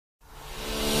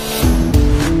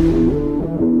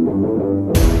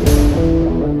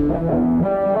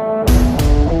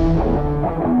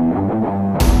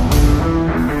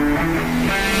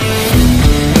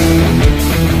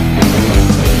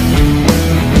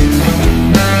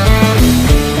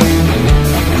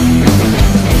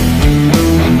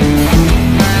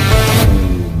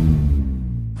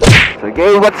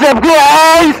Hey, what's up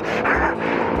guys?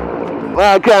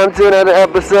 Welcome to another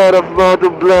episode of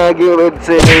Motovlog.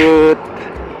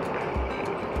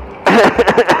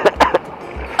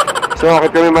 So,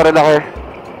 akit kami Marilaque.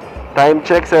 Time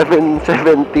check,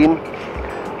 7:17.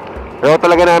 Pero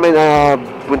talaga namin,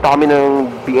 punta kami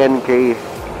ng BNK.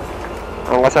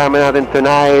 Ang kasama natin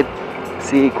tonight,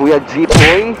 si Kuya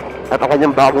G-Boy at ang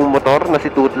kanyang bagong motor na si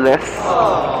Toothless.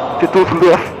 Si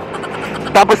Toothless.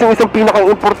 Tapos yung isang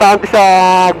pinaka-importante sa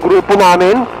grupo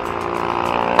namin,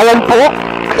 ayan po,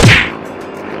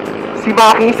 si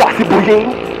Maki sa si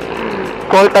Biglaang.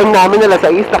 Call time namin alas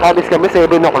 6, nakalis kami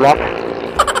 7 o'clock.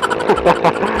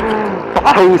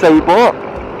 Pakahusay po.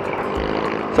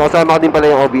 So kasama ko din pala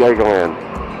yung OBR ko ngayon.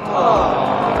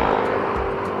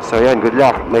 So yan, good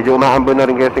luck. Medyo umaambon na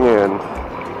rin kasi ngayon.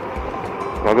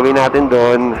 Gagawin natin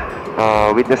doon,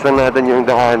 witness lang natin yung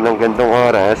daan ng gandong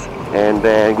oras. And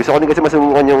then gusto ko din kasi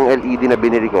masubukan yung LED na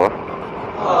binili ko,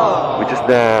 which is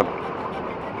the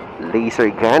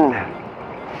laser gun.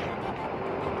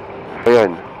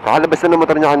 Ayun, kakalabas na ng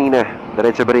motor niya kanina.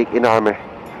 Diretso break in na kami.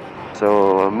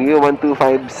 So Mio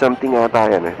 125 something ata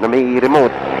yan na may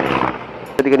remote.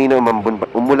 Kasi kanina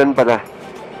umulan pala.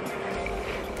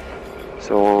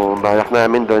 So balak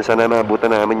namin doon, sana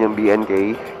mabutan namin yung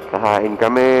BNK. Kakain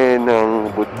kami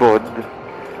ng budbod.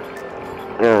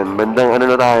 Ayan, bandang ano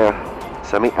na tayo,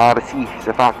 sa may RC, sa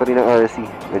factory ng RC.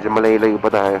 Medyo malayo-layo pa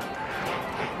tayo.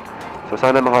 So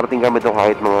sana makarating kami doon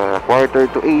kahit mga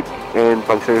 7:45 and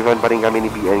pag-servan pa rin kami ni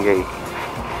BNK.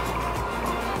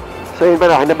 So yun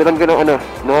pala, hinabitan ko ng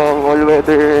ng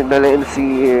all-weather na lens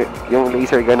yung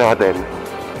laser gun natin,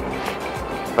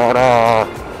 para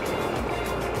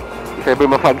if ever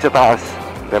ma-fog sa taas,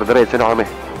 pero diretso na kami.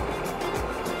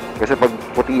 Kasi pag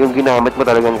puti yung ginamit mo,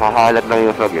 talagang kakalat lang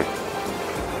yung fog eh.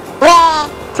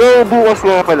 So bukas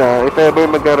nga pala, if ever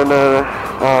magkaroon na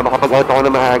makapag-out ako na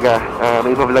maaga,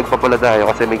 may vlog pa pala tayo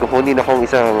kasi may kukunin akong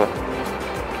isang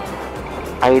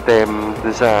item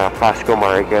dun sa Fastco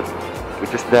Market, which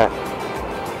is the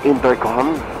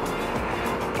intercom.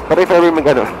 Pero if ever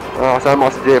kasama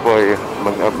ko si Jeffoy,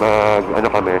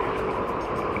 kami.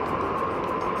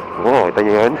 Kita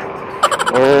nyo yan?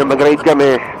 Mag-ride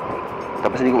kami.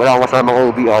 Tapos wala akong kasama ng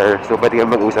OBR, so pwede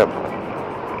kami mag-usap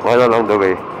all along the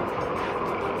way.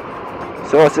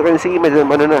 So as you can see, medyo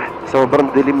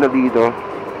sobrang dilim na dito.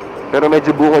 Pero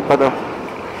medyo bukod pa to.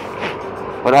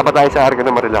 Wala pa tayo sa arka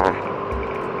ng Marilaque.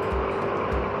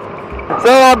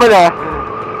 So pala,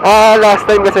 last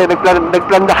time kasi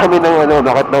nagplan na kami ng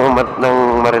bakit ng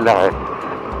Marilaque.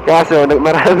 Kaso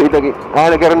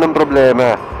nagkaroon ng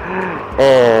problema.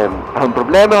 And ang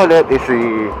problema ulit is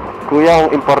si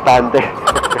Kuyang importante.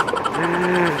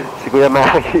 Si Kuya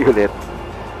Maki ulit.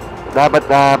 Dapat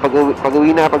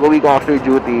pag-uwi ko after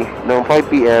duty ng 5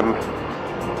 PM,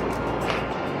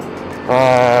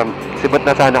 sibat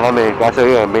na sana kami. Kaso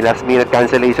yun, may last minute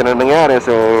cancellation na nangyari,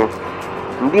 so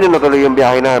hindi na natuloy yung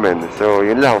biyahe namin. So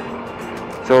yun lang.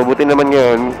 So buti naman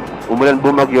ngayon, umulan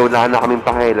bumagyo, wala na kaming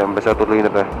pakialam, basta tuloy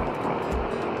na to.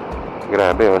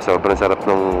 Grabe sobrang sarap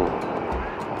nung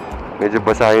medyo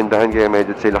basa yung daan, kaya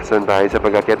medyo chillaksan tayo sa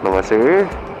pag-akyat mga sir.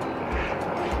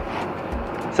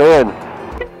 So yun,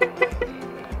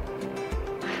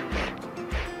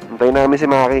 hintayin namin si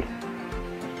Maki.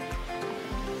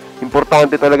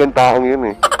 Importante talagang taong yun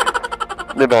eh.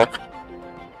 Diba?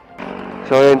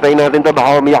 So hintayin natin to,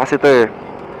 baka umiyak kasi to eh.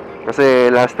 Kasi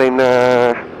last time na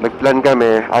nagplan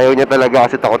kami, ayaw niya talaga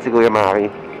kasi takot si Kuya Maki.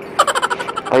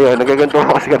 Ayun, nagaganto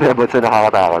ako kasi kami about sa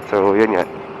nakakatakot. So yun nga,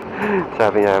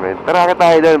 sabi namin, tara ka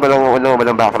tayo doon,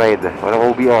 walang back ride, walang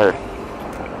OBR.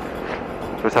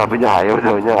 So sabi niya ayaw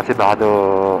daw niya kasi baka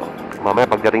mamaya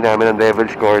pagdating namin ng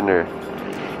Devil's Corner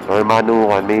or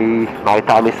Manukan, may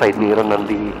makita kami side mirror na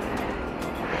hindi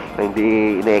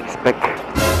ina-expect.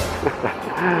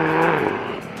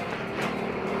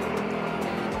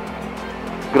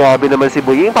 Grabe naman si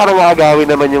Buying, parang agawin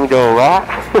naman yung jowa.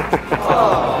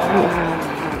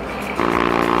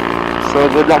 So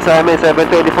good luck sa amin,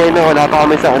 7:24 na, wala pa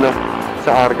kami sa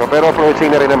Arco, pero approaching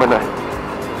na rin naman na.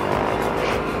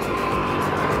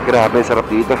 Grabe, sarap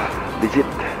dito, legit.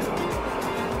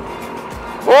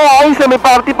 Ayos na, may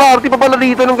party pa pala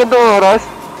dito ng gandong oras.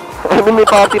 May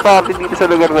party dito sa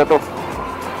lugar na to.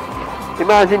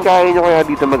 Imagine, kaya nyo kaya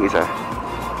dito mag-isa.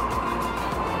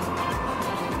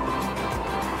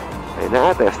 Ayun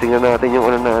na, testing na natin yung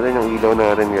yung ilaw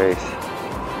natin guys.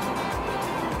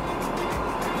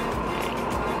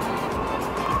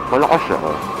 Malakas siya,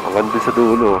 hanggang dun sa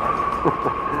dulo.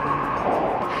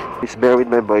 Please bear with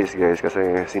my voice guys,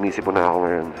 kasi sinisipon na ako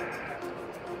ngayon.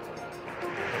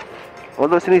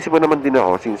 Although sinisipon naman din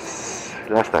ako since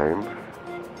last time.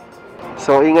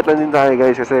 So, ingat lang din tayo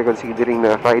guys kasi considering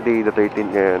na Friday the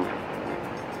 13th ngayon.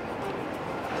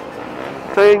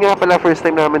 So, yun nga pala, first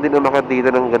time namin din umakyat dito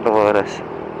ng gantong oras.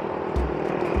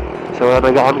 So,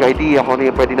 nagkakam ka idea kung ano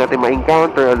yung pwede natin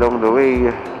ma-encounter along the way.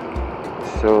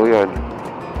 So, yun.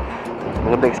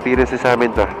 Maganda experience sa amin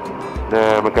to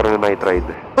na magkaroon ng night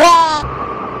ride.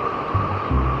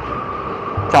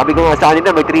 Sabi ko nga sa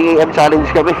kanina, may 3 AM challenge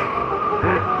kami.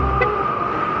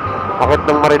 Akit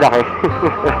ng Marilaque.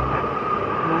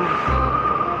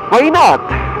 Why not?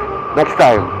 Next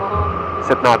time,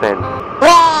 set natin.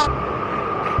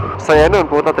 Saya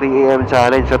nun, puta 3 AM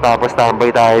challenge. So, tapos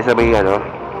tambay tayo sa may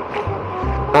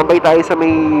tambay tayo sa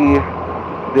may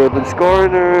Devon's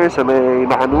Corner, sa may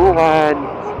Makanukan,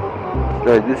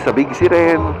 sa Big C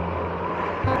rin.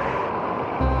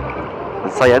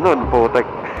 Saya nun, putek.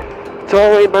 So,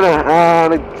 ngayon pala,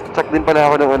 nag-check din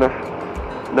pala ako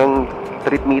ng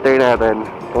trip meter natin.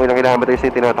 Kung ilang kilometers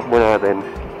yung tinatakbo natin.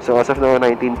 So, as of now,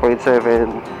 19.7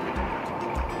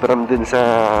 from dun sa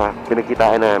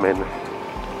pinagkitaan namin.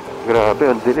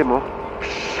 Grabe, ang dilim, oh.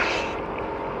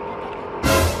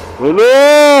 Wala!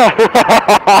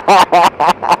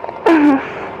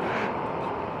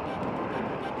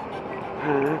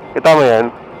 Kita mo yan?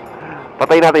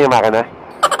 Patay natin yung makina.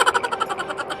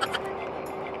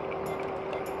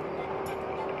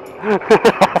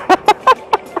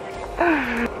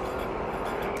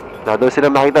 Na daw sila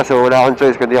makita, so wala akong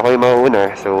choice kundi ako yung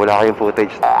mauuna. So wala kayong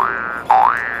footage.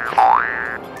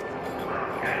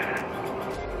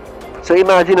 So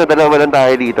imagine, dalawa lang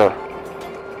tayo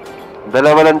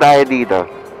dito.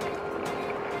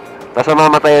 Tapos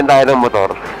mamatayan tayo ng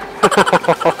motor.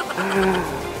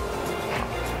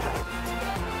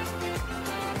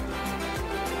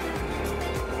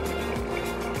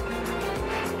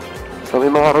 So may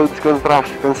mga roads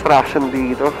construction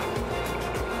dito.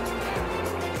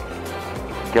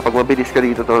 Kaya pag mabilis ka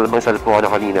dito, ito namang salpo ka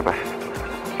na kanina pa.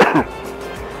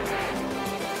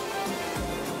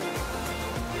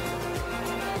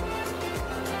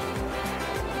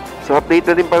 So update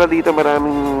na din pala dito,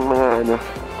 maraming mga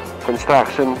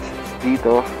constructions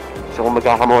dito. So kung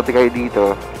magkakamote kayo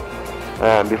dito,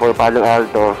 before Palong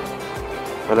Alto,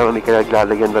 wala may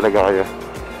naglalagyan talaga kayo.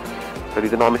 So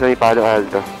dito na kami sa may Palong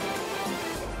Alto.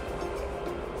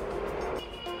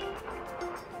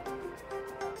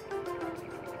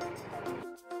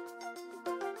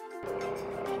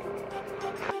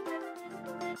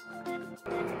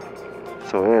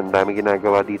 So ayan, dami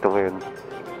ginagawa dito ngayon.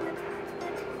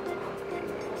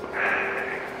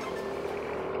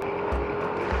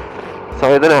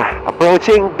 So ito na,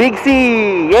 approaching Big C!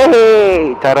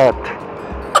 Yay! Charot!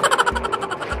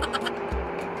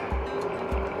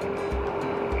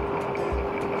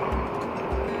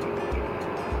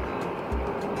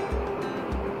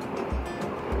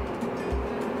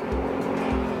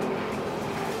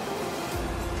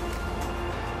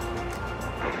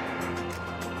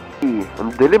 Ang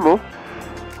dilim, oh.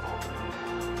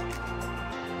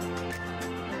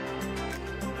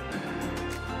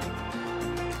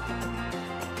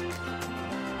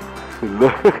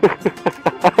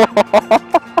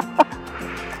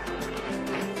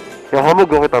 Yung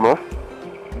hamog, oh, kita mo?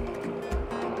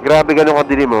 Grabe ganun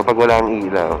kadilim, oh, pag wala ang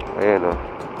ilaw. Ayan, oh.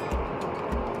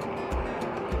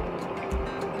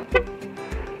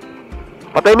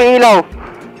 Patay may ilaw!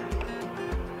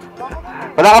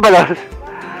 Wala ka ba lang?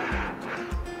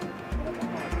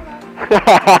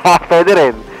 Pwede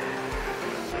rin.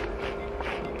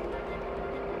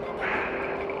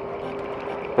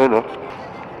 Ano?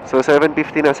 So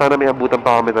 7:50 na, sana may abutan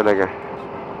pa kami talaga.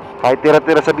 Kahit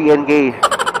tira-tira sa BNK.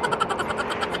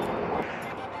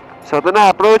 So ito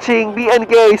na, approaching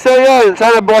BNK. So yun,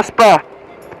 sana boss pa.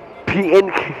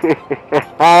 BNK.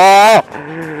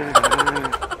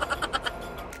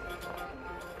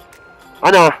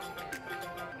 Ano?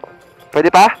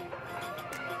 Pwede pa?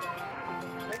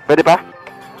 Pwede pa?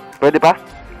 Pwede pa?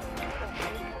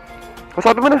 O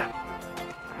sabi mo na.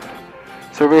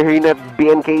 So we're here at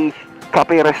BNK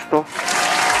Cafe Resto.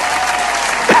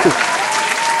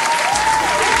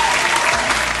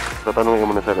 Tatanungin ko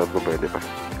muna sa loob kung pwede pa.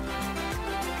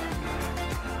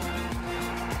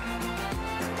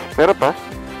 Pero pa?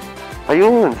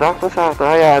 Ayun, sakto-sakto.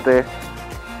 Hay ate.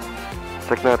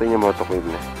 Check natin yung Motovlog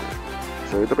na.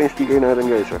 So ito pa yung sticker natin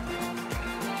guys.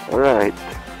 Alright.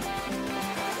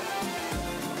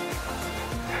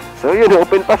 So yun,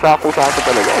 open pa, sakong-sako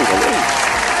talaga. Ang galing.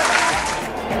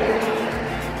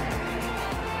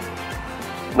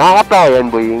 Nakakatawa yan,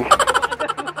 boying.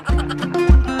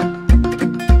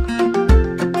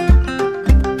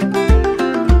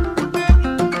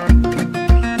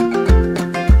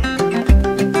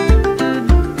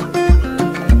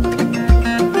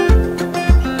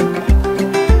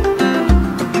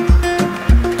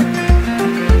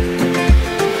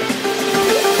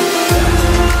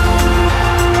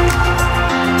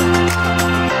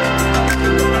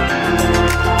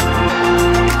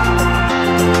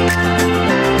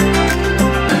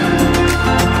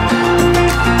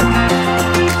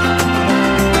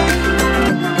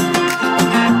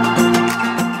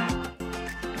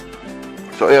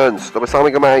 So tapos na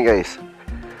kami kumain guys.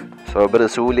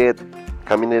 Sobrang sulit.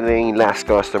 Kami na yung last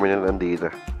customer na nandito.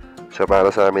 So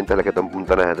para sa amin talaga itong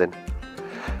punta natin.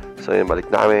 So yun, balik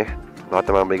na kami.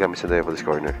 Nakatamambay kami sa Devil's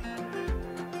Corner.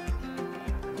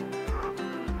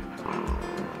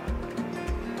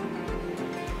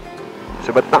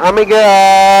 Sabat na kami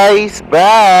guys.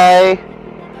 Bye.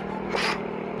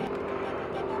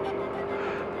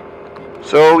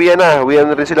 So uwi na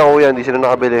rin sila kuya. Hindi sila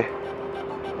nakabili.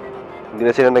 Hindi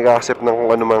na sila nag-accept ng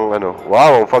kung ano mang ano.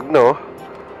 Wow, ang fog no.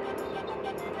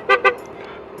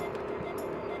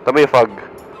 Tama yung fog.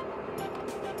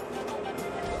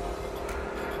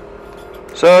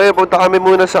 So yun, punta kami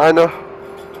muna sa ano.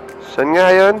 Saan nga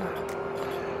yun?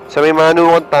 Sa may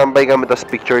manukon, tambay kami. Tapos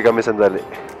picture kami sandali.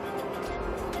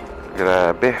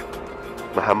 Grabe.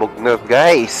 Mahamog na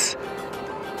guys.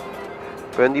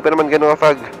 Pero hindi pa naman ganun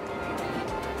ka-fog.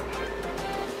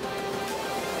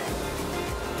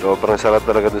 Sobrang sarap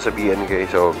talaga dun sa BNK.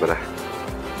 Sobra.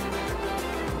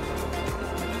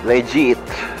 Legit.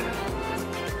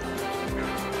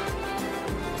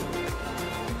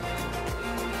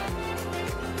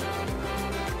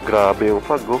 Grabe yung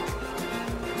fog oh.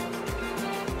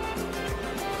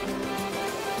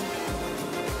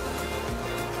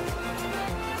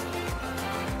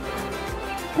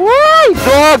 Why,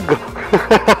 dog?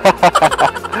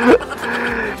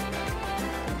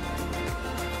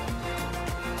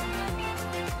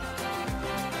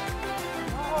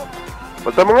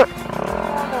 Punta mo nga.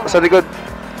 Sa likod.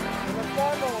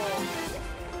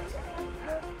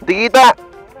 Di kita.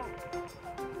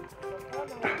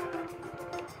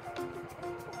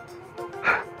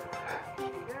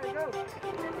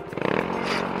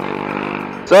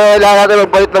 So, kailangan natin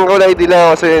magpalit ng kulay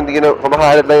dilaw kasi hindi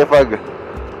kumakalat lang yung fog.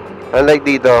 Unlike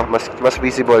dito, mas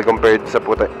visible compared sa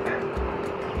puti.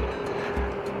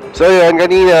 So, yun,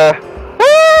 kanina.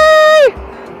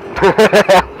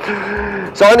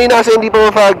 So, kanina kasi hindi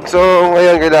pa ma-fog. So,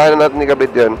 ngayon, kailangan natin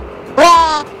ikabit yun.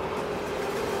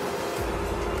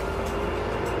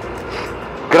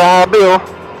 Grabe, oh.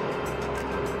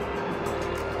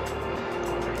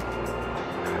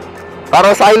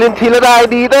 Parang Silent Hill na tayo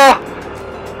dito.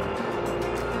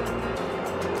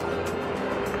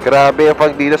 Grabe yung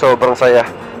fog dito, sobrang saya.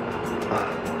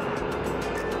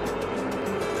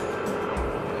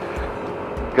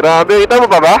 Grabe, kita mo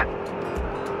pa ba?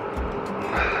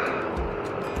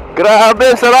 Grabe,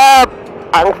 ang sarap!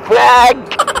 Ang flag!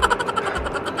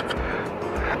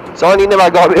 So, kanina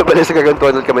bago kami umalis sa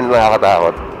kagantuan kami na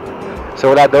nakakatakot. So,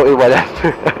 wala daw iwalan.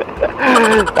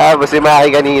 Tapos si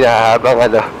Maki kanina,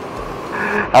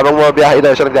 habang mabiyahe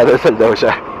daw siya, nagdadasal daw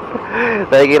siya.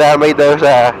 Nakikiramay daw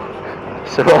siya.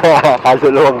 So,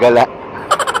 kaluluwang gala.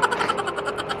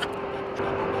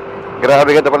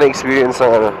 Grabe ganda pala yung experience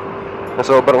ng na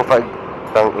sobrang fog.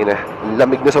 Tangina.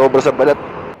 Lamig na sobra sa balat.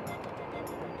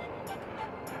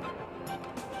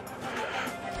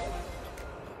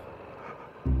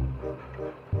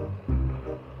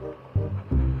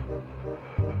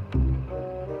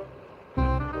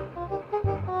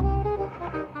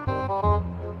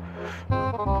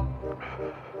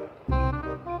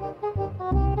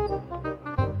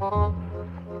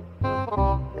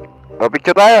 O,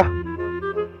 picture tayo.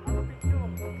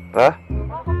 Ha?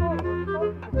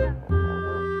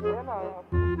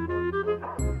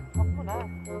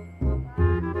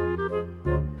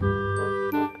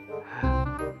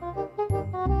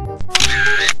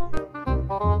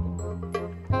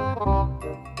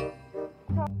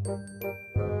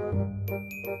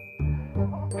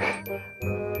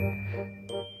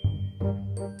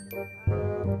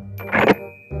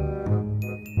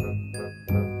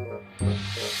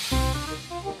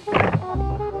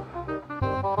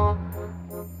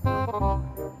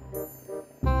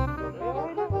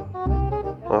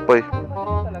 Apoy.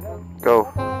 Ikaw.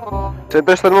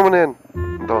 Senterstan mo muna yan.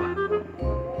 Ito.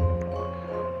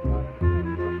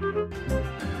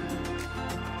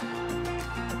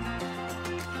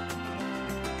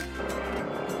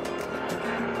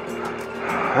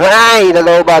 Ay!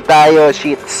 Naloba tayo,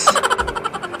 shits.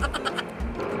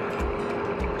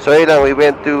 So yun lang, we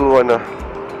went to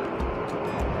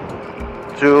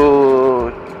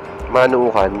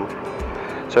Manukan.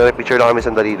 So nagpicture lang kami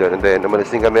sandali doon. And then umalis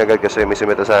din kami agad kasi may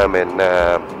sumita sa amin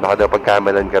na baka daw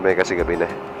pagkamalan kami kasi gabi na.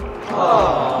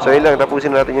 So yun lang,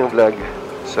 tapusin natin yung vlog.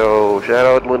 So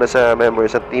shoutout muna sa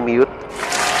members ng Team Youth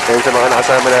and sa mga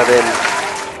nakasama natin,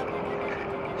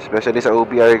 especially sa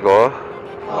OBR ko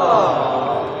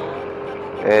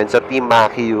and sa Team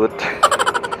Maki Youth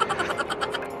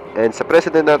and sa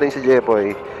president natin si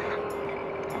Jepoy,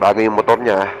 bago yung motor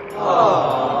niya.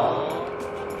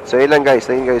 So yun lang guys,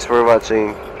 thank you guys for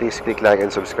watching. Please click like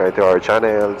and subscribe to our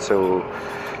channel. So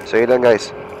yun lang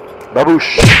guys.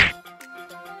 Babush!